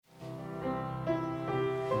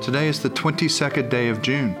Today is the 22nd day of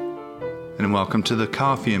June, and welcome to the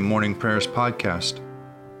Coffee and Morning Prayers podcast.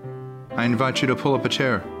 I invite you to pull up a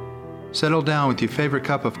chair, settle down with your favorite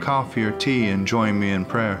cup of coffee or tea, and join me in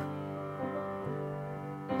prayer.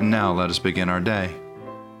 And now let us begin our day.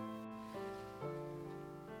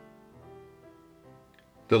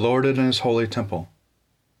 The Lord in His holy temple.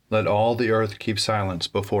 Let all the earth keep silence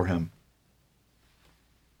before Him.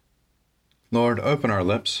 Lord, open our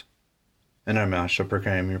lips, and our mouth shall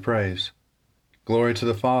proclaim your praise. Glory to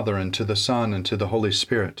the Father, and to the Son, and to the Holy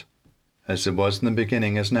Spirit, as it was in the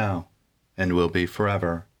beginning, is now, and will be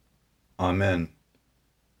forever. Amen.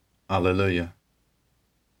 Alleluia.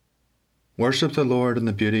 Worship the Lord in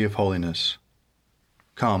the beauty of holiness.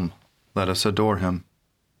 Come, let us adore Him.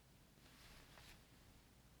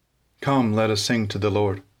 Come, let us sing to the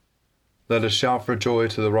Lord. Let us shout for joy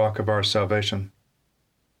to the rock of our salvation.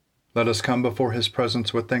 Let us come before His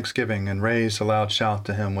presence with thanksgiving and raise a loud shout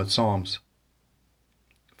to Him with psalms.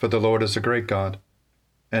 For the Lord is a great God,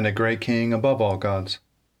 and a great King above all gods.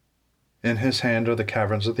 In His hand are the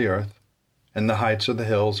caverns of the earth, and the heights of the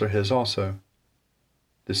hills are His also.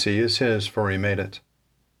 The sea is His, for He made it,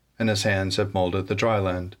 and His hands have molded the dry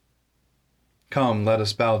land. Come, let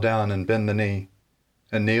us bow down and bend the knee,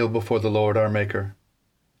 and kneel before the Lord our Maker.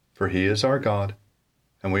 For He is our God,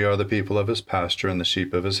 and we are the people of His pasture and the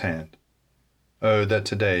sheep of His hand. Oh, that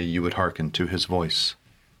today you would hearken to His voice.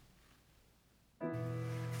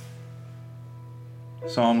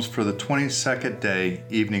 Psalms for the 22nd day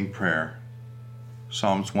evening prayer.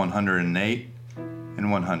 Psalms 108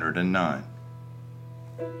 and 109.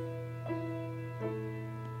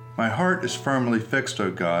 My heart is firmly fixed,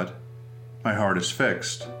 O God. My heart is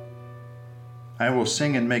fixed. I will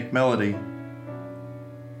sing and make melody.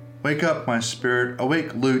 Wake up, my spirit,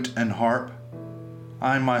 awake lute and harp.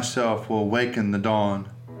 I myself will waken the dawn.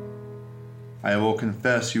 I will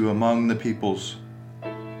confess you among the peoples.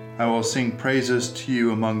 I will sing praises to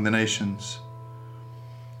you among the nations.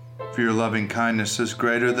 For your loving kindness is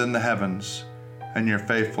greater than the heavens, and your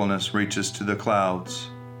faithfulness reaches to the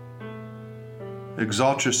clouds.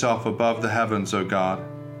 Exalt yourself above the heavens, O God,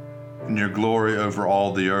 and your glory over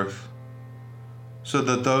all the earth, so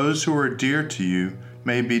that those who are dear to you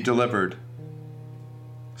may be delivered.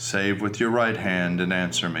 Save with your right hand and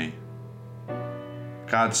answer me.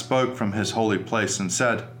 God spoke from His holy place and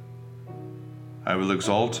said, I will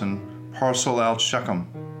exalt and parcel out Shechem.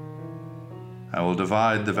 I will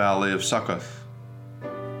divide the valley of Succoth.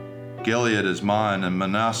 Gilead is mine and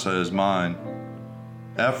Manasseh is mine.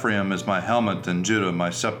 Ephraim is my helmet and Judah my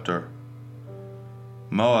scepter.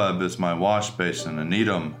 Moab is my wash basin, and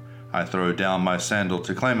Edom I throw down my sandal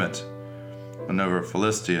to claim it. And over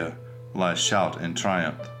Philistia will I shout in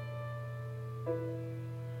triumph.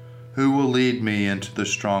 Who will lead me into the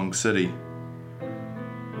strong city?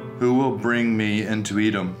 Who will bring me into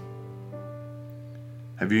Edom?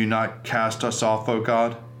 Have you not cast us off, O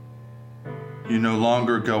God? You no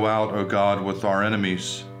longer go out, O God, with our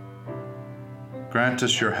enemies. Grant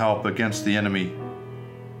us your help against the enemy,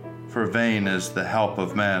 for vain is the help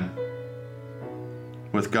of man.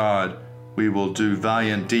 With God we will do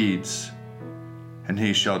valiant deeds, and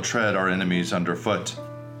He shall tread our enemies underfoot.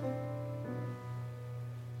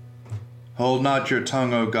 Hold not your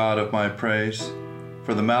tongue, O God, of my praise,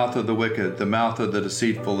 for the mouth of the wicked, the mouth of the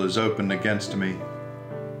deceitful is opened against me.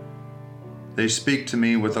 They speak to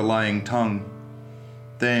me with a lying tongue.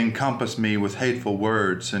 They encompass me with hateful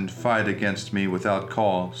words and fight against me without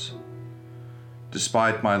cause.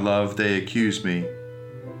 Despite my love, they accuse me,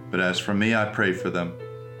 but as for me, I pray for them.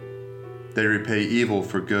 They repay evil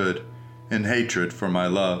for good, and hatred for my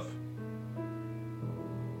love.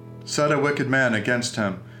 Set a wicked man against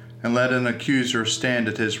him, and let an accuser stand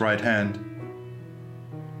at his right hand.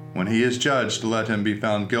 When he is judged, let him be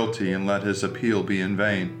found guilty, and let his appeal be in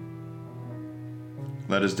vain.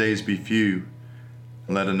 Let his days be few,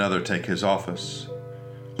 and let another take his office.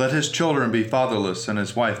 Let his children be fatherless, and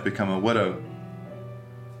his wife become a widow.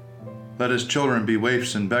 Let his children be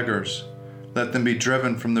waifs and beggars. Let them be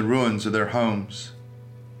driven from the ruins of their homes.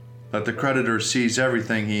 Let the creditor seize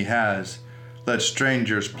everything he has. Let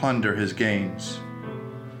strangers plunder his gains.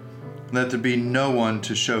 Let there be no one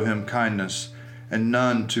to show him kindness, and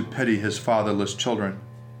none to pity his fatherless children.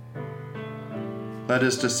 Let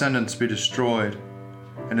his descendants be destroyed,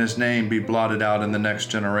 and his name be blotted out in the next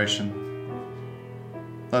generation.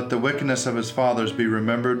 Let the wickedness of his fathers be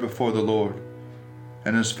remembered before the Lord,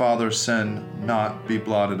 and his father's sin not be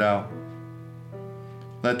blotted out.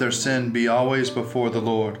 Let their sin be always before the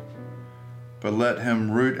Lord, but let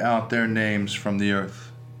him root out their names from the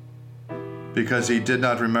earth. Because he did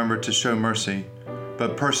not remember to show mercy,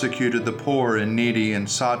 but persecuted the poor and needy and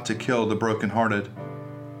sought to kill the brokenhearted.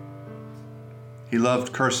 He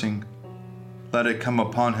loved cursing. Let it come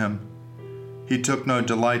upon him. He took no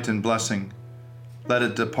delight in blessing. Let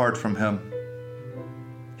it depart from him.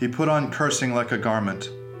 He put on cursing like a garment.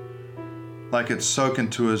 Like it soak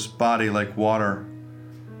into his body like water,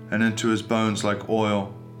 and into his bones like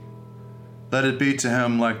oil. Let it be to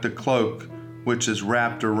him like the cloak which is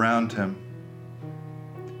wrapped around him,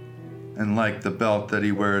 and like the belt that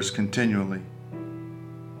he wears continually.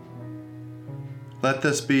 Let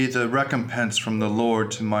this be the recompense from the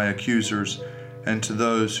Lord to my accusers and to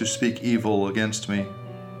those who speak evil against me.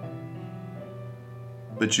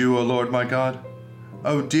 But you, O Lord my God,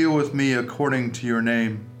 O deal with me according to your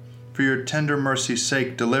name. For your tender mercy's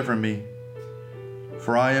sake, deliver me.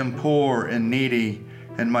 For I am poor and needy,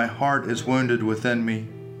 and my heart is wounded within me.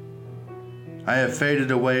 I have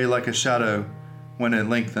faded away like a shadow when it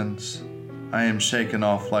lengthens. I am shaken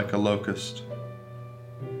off like a locust.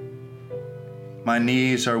 My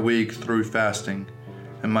knees are weak through fasting,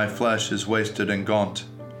 and my flesh is wasted and gaunt.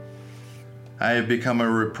 I have become a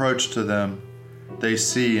reproach to them. They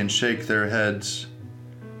see and shake their heads.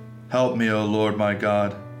 Help me, O Lord my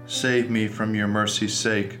God. Save me from your mercy's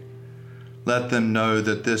sake. Let them know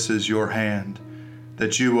that this is your hand,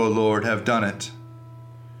 that you, O Lord, have done it.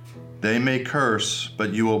 They may curse,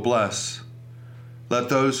 but you will bless. Let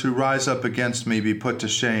those who rise up against me be put to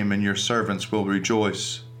shame, and your servants will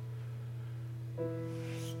rejoice.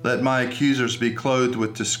 Let my accusers be clothed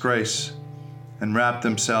with disgrace, and wrap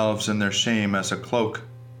themselves in their shame as a cloak.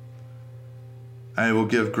 I will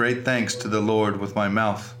give great thanks to the Lord with my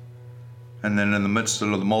mouth, and then in the midst of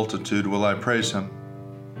the multitude will I praise him,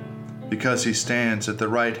 because he stands at the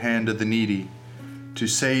right hand of the needy to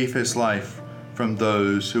save his life from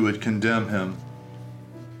those who would condemn him.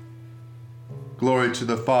 Glory to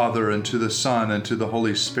the Father, and to the Son, and to the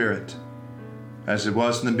Holy Spirit, as it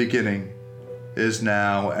was in the beginning, is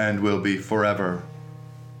now, and will be forever.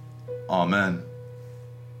 Amen.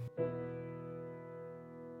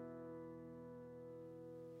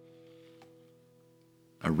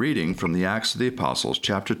 A reading from the Acts of the Apostles,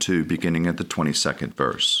 chapter 2, beginning at the 22nd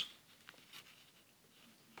verse.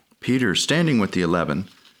 Peter, standing with the 11,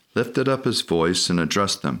 lifted up his voice and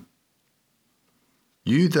addressed them.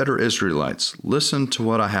 You that are Israelites, listen to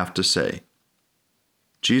what I have to say.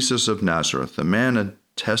 Jesus of Nazareth, a man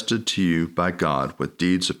attested to you by God with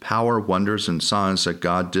deeds of power, wonders, and signs that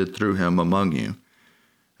God did through him among you,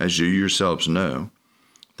 as you yourselves know,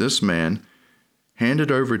 this man,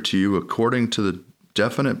 handed over to you according to the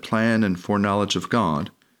definite plan and foreknowledge of God,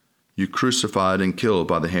 you crucified and killed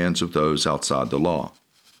by the hands of those outside the law.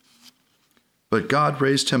 But God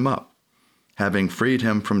raised him up, having freed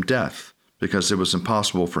him from death, because it was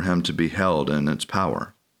impossible for him to be held in its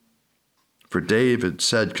power. For David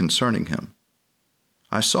said concerning him,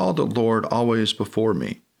 I saw the Lord always before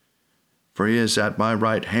me, for he is at my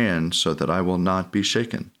right hand, so that I will not be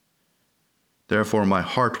shaken. Therefore my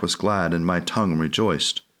heart was glad, and my tongue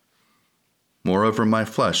rejoiced. Moreover, my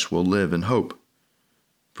flesh will live in hope,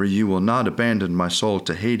 for you will not abandon my soul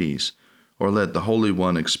to Hades, or let the Holy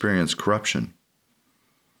One experience corruption.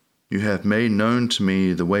 You have made known to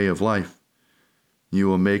me the way of life. You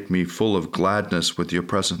will make me full of gladness with your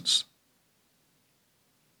presence.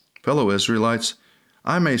 Fellow Israelites,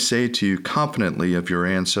 I may say to you confidently of your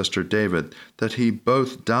ancestor David that he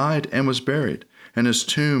both died and was buried, and his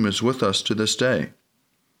tomb is with us to this day.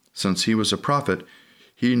 Since he was a prophet,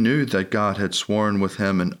 he knew that God had sworn with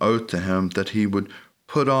him an oath to him that he would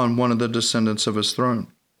put on one of the descendants of his throne.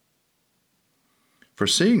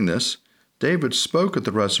 Foreseeing this, David spoke of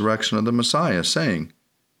the resurrection of the Messiah, saying,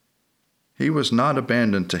 He was not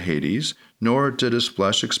abandoned to Hades, nor did his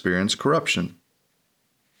flesh experience corruption.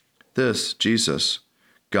 This, Jesus,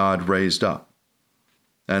 God raised up,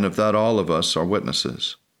 and of that all of us are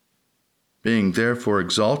witnesses. Being therefore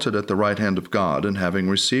exalted at the right hand of God, and having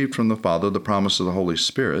received from the Father the promise of the Holy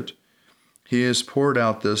Spirit, he has poured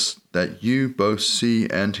out this that you both see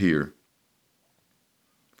and hear.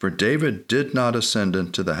 For David did not ascend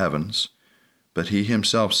into the heavens, but he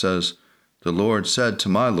himself says, The Lord said to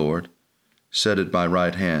my Lord, Sit at my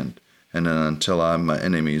right hand, and until my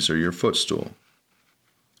enemies are your footstool.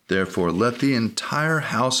 Therefore let the entire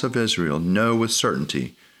house of Israel know with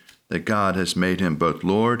certainty that God has made him both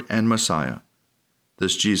Lord and Messiah,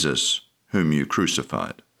 this Jesus whom you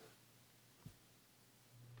crucified.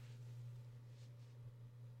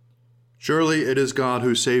 Surely it is God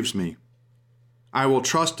who saves me. I will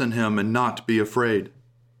trust in him and not be afraid.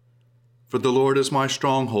 For the Lord is my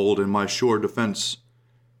stronghold and my sure defense,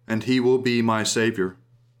 and he will be my Savior.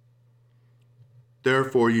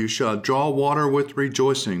 Therefore you shall draw water with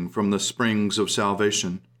rejoicing from the springs of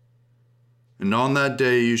salvation. And on that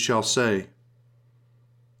day you shall say,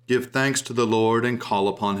 Give thanks to the Lord and call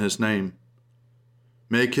upon his name.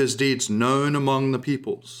 Make his deeds known among the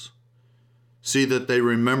peoples. See that they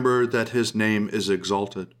remember that his name is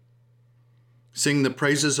exalted. Sing the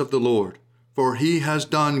praises of the Lord, for he has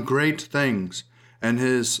done great things, and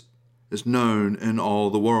his is known in all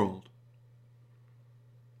the world.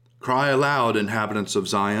 Cry aloud, inhabitants of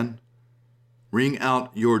Zion. Ring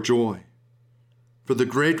out your joy. For the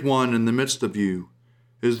great one in the midst of you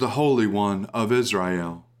is the Holy One of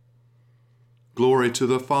Israel. Glory to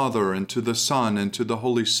the Father, and to the Son, and to the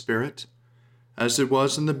Holy Spirit, as it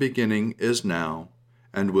was in the beginning, is now,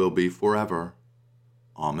 and will be forever.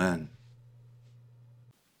 Amen.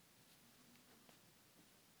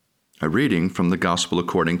 A reading from the Gospel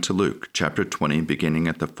according to Luke, chapter 20, beginning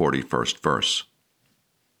at the 41st verse.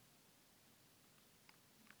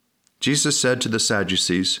 Jesus said to the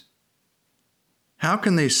Sadducees, How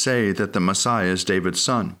can they say that the Messiah is David's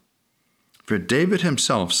son? For David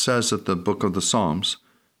himself says at the book of the Psalms,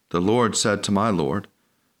 The Lord said to my Lord,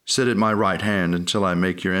 Sit at my right hand until I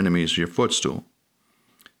make your enemies your footstool.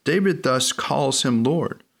 David thus calls him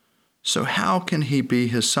Lord, so how can he be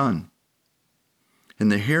his son? In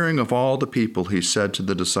the hearing of all the people, he said to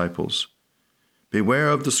the disciples, Beware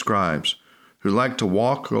of the scribes, who like to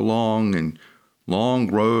walk along in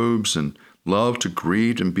long robes and love to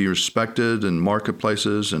greet and be respected in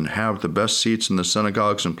marketplaces and have the best seats in the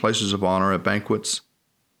synagogues and places of honor at banquets.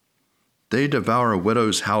 They devour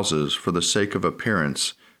widows' houses for the sake of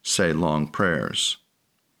appearance, say long prayers.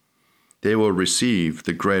 They will receive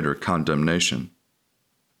the greater condemnation.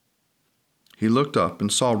 He looked up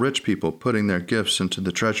and saw rich people putting their gifts into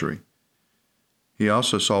the treasury. He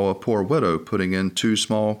also saw a poor widow putting in 2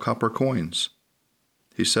 small copper coins.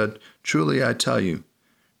 He said, Truly I tell you,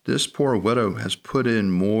 this poor widow has put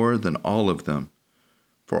in more than all of them,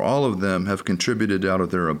 for all of them have contributed out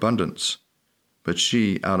of their abundance, but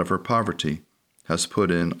she, out of her poverty, has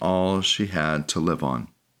put in all she had to live on.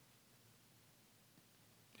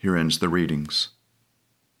 Here ends the readings.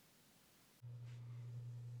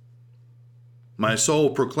 My soul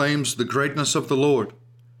proclaims the greatness of the Lord.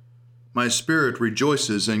 My spirit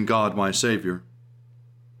rejoices in God my Savior.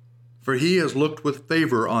 For he has looked with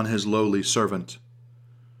favor on his lowly servant.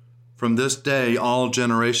 From this day all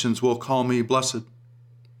generations will call me blessed.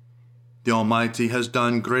 The Almighty has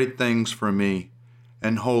done great things for me,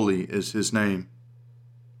 and holy is his name.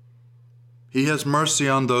 He has mercy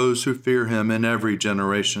on those who fear him in every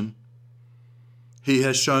generation. He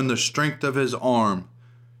has shown the strength of his arm.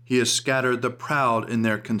 He has scattered the proud in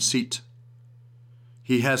their conceit.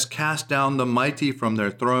 He has cast down the mighty from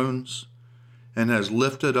their thrones, and has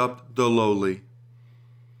lifted up the lowly.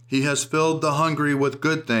 He has filled the hungry with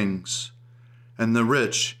good things, and the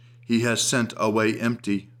rich he has sent away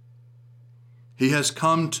empty. He has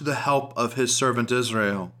come to the help of his servant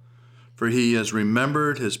Israel, for he has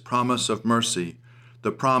remembered his promise of mercy,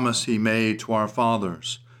 the promise he made to our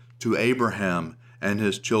fathers, to Abraham and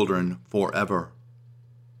his children forever.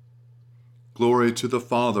 Glory to the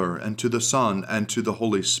Father, and to the Son, and to the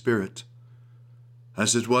Holy Spirit,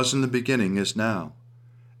 as it was in the beginning, is now,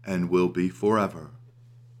 and will be forever.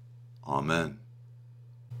 Amen.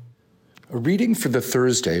 A reading for the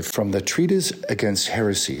Thursday from the Treatise Against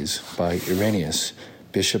Heresies by Irenaeus,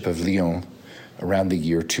 Bishop of Lyon, around the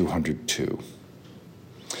year 202.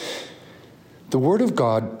 The Word of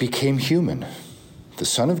God became human. The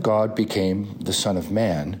Son of God became the Son of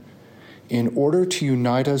Man, in order to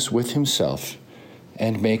unite us with himself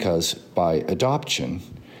and make us, by adoption,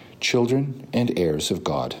 children and heirs of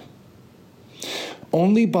God.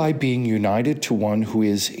 Only by being united to one who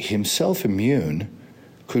is himself immune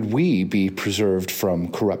could we be preserved from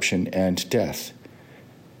corruption and death.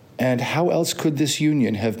 And how else could this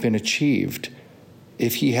union have been achieved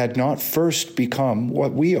if he had not first become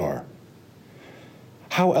what we are?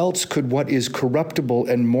 How else could what is corruptible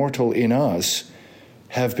and mortal in us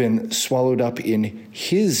have been swallowed up in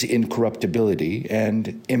his incorruptibility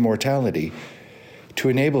and immortality to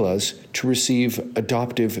enable us to receive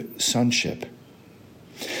adoptive sonship?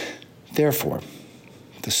 Therefore,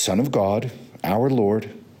 the Son of God, our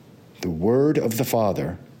Lord, the Word of the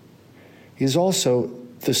Father, is also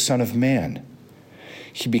the Son of Man.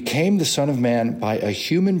 He became the Son of Man by a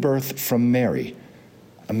human birth from Mary,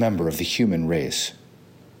 a member of the human race.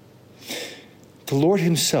 The Lord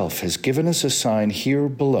himself has given us a sign here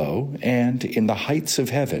below and in the heights of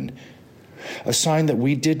heaven, a sign that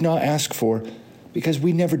we did not ask for because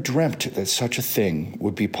we never dreamt that such a thing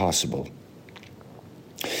would be possible.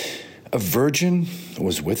 A virgin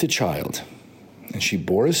was with a child, And she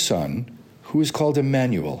bore a son, who is called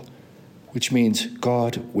Emmanuel, which means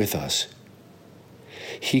God with us.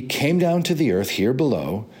 He came down to the earth here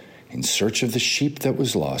below in search of the sheep that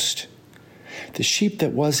was lost, the sheep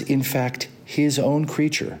that was, in fact, his own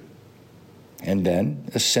creature, and then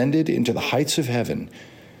ascended into the heights of heaven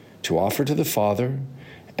to offer to the Father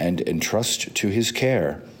and entrust to his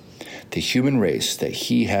care the human race that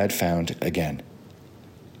he had found again.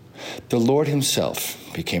 The Lord himself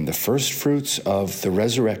became the first fruits of the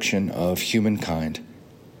resurrection of humankind.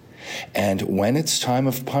 And when its time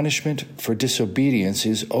of punishment for disobedience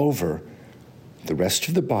is over, the rest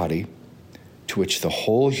of the body, to which the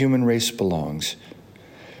whole human race belongs,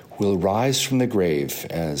 will rise from the grave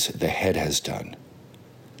as the head has done.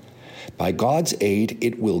 By God's aid,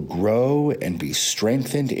 it will grow and be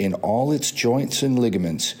strengthened in all its joints and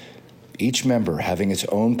ligaments, each member having its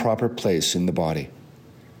own proper place in the body.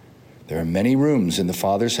 There are many rooms in the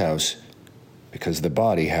Father's house because the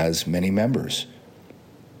body has many members.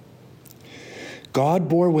 God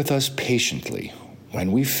bore with us patiently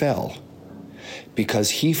when we fell, because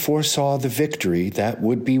he foresaw the victory that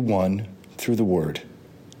would be won through the word.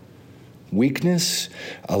 Weakness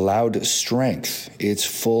allowed strength its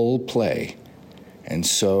full play, and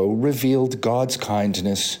so revealed God's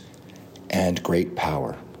kindness and great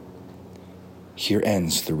power. Here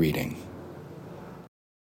ends the reading.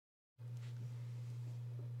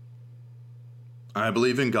 I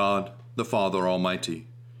believe in God, the Father Almighty,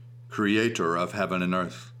 creator of heaven and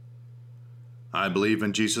earth. I believe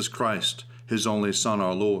in Jesus Christ, his only Son,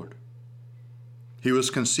 our Lord. He was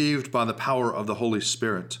conceived by the power of the Holy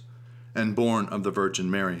Spirit and born of the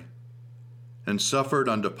Virgin Mary, and suffered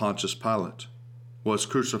under Pontius Pilate, was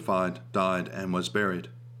crucified, died, and was buried.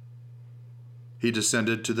 He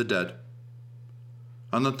descended to the dead.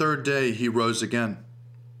 On the third day he rose again.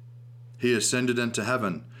 He ascended into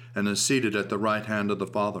heaven and is seated at the right hand of the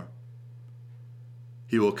Father.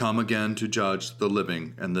 He will come again to judge the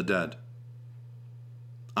living and the dead.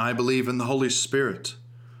 I believe in the Holy Spirit,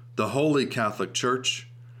 the Holy Catholic Church,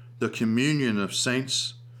 the communion of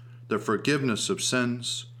saints, the forgiveness of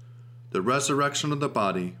sins, the resurrection of the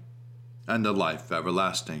body, and the life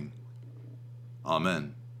everlasting.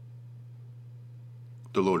 Amen.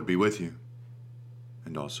 The Lord be with you,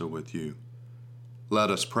 and also with you. Let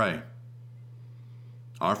us pray.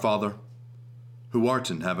 Our Father, who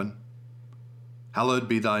art in heaven, hallowed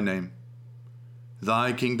be thy name.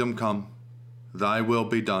 Thy kingdom come, thy will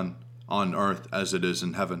be done, on earth as it is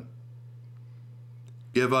in heaven.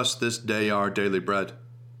 Give us this day our daily bread,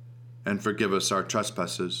 and forgive us our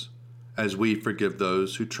trespasses, as we forgive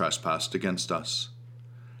those who trespass against us.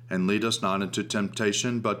 And lead us not into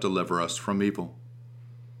temptation, but deliver us from evil.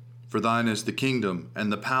 For thine is the kingdom,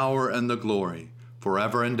 and the power, and the glory,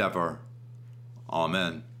 forever and ever.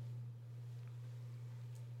 Amen.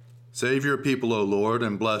 Save your people, O Lord,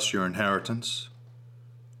 and bless your inheritance.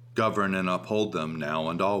 Govern and uphold them now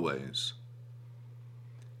and always.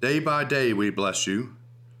 Day by day we bless you.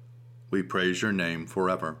 We praise your name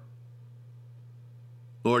forever.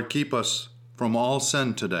 Lord, keep us from all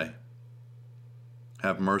sin today.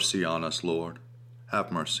 Have mercy on us, Lord.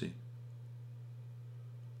 Have mercy.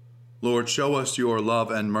 Lord, show us your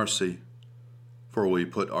love and mercy, for we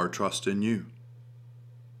put our trust in you.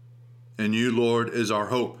 In you, Lord, is our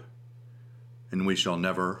hope, and we shall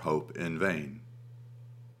never hope in vain.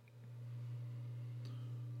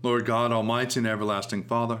 Lord God, almighty and everlasting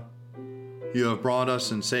Father, you have brought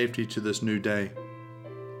us in safety to this new day.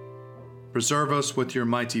 Preserve us with your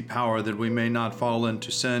mighty power, that we may not fall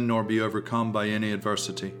into sin nor be overcome by any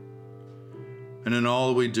adversity. And in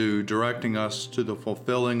all we do, directing us to the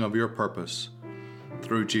fulfilling of your purpose,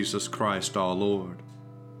 through Jesus Christ our Lord.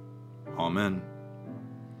 Amen.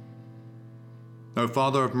 O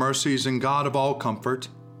Father of mercies and God of all comfort,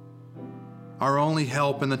 our only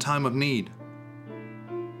help in the time of need,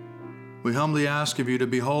 we humbly ask of you to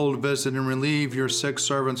behold, visit, and relieve your sick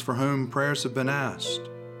servants for whom prayers have been asked.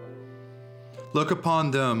 Look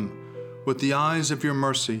upon them with the eyes of your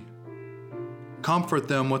mercy. Comfort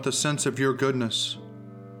them with a sense of your goodness.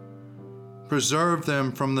 Preserve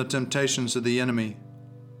them from the temptations of the enemy,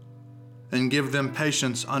 and give them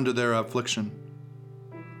patience under their affliction.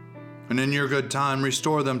 And in your good time,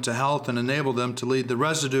 restore them to health and enable them to lead the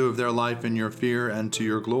residue of their life in your fear and to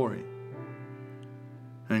your glory.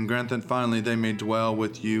 And grant that finally they may dwell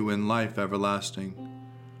with you in life everlasting,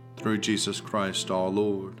 through Jesus Christ our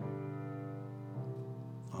Lord.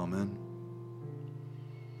 Amen.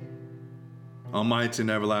 Almighty and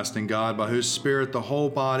everlasting God, by whose Spirit the whole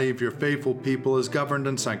body of your faithful people is governed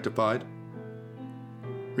and sanctified,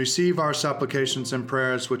 receive our supplications and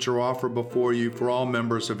prayers which are offered before you for all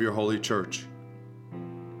members of your holy church,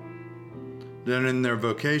 that in their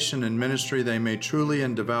vocation and ministry they may truly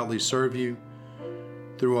and devoutly serve you,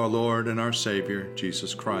 through our Lord and our Savior,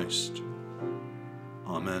 Jesus Christ.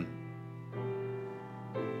 Amen.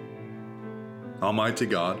 Almighty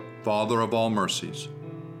God, Father of all mercies,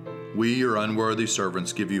 we, your unworthy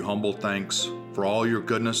servants, give you humble thanks for all your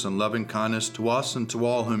goodness and loving kindness to us and to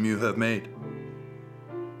all whom you have made.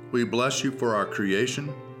 We bless you for our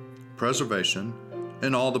creation, preservation,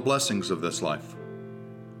 and all the blessings of this life,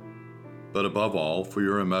 but above all for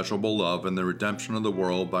your immeasurable love and the redemption of the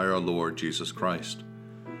world by our Lord Jesus Christ,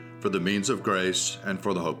 for the means of grace and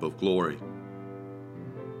for the hope of glory.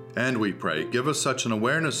 And we pray, give us such an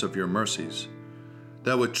awareness of your mercies,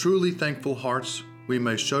 that with truly thankful hearts we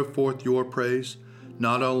may show forth your praise,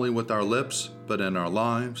 not only with our lips, but in our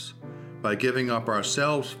lives, by giving up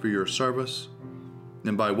ourselves for your service,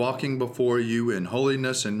 and by walking before you in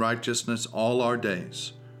holiness and righteousness all our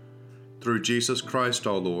days. Through Jesus Christ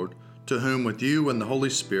our Lord, to whom with you and the Holy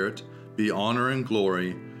Spirit be honor and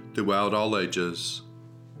glory throughout all ages.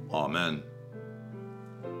 Amen.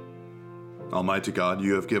 Almighty God,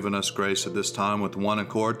 you have given us grace at this time with one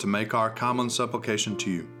accord to make our common supplication to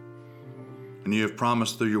you. And you have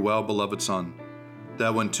promised through your well-beloved Son,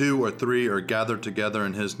 that when 2 or 3 are gathered together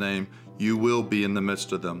in his name, you will be in the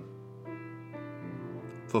midst of them.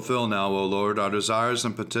 Fulfill now, O Lord, our desires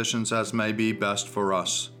and petitions as may be best for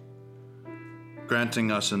us,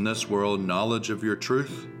 granting us in this world knowledge of your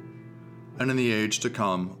truth, and in the age to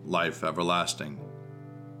come, life everlasting.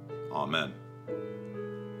 Amen.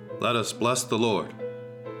 Let us bless the Lord.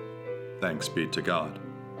 Thanks be to God.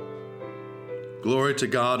 Glory to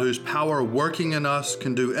God, whose power working in us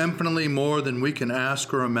can do infinitely more than we can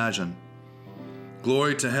ask or imagine.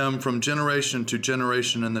 Glory to him from generation to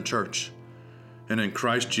generation in the church, and in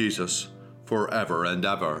Christ Jesus forever and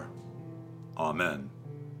ever. Amen.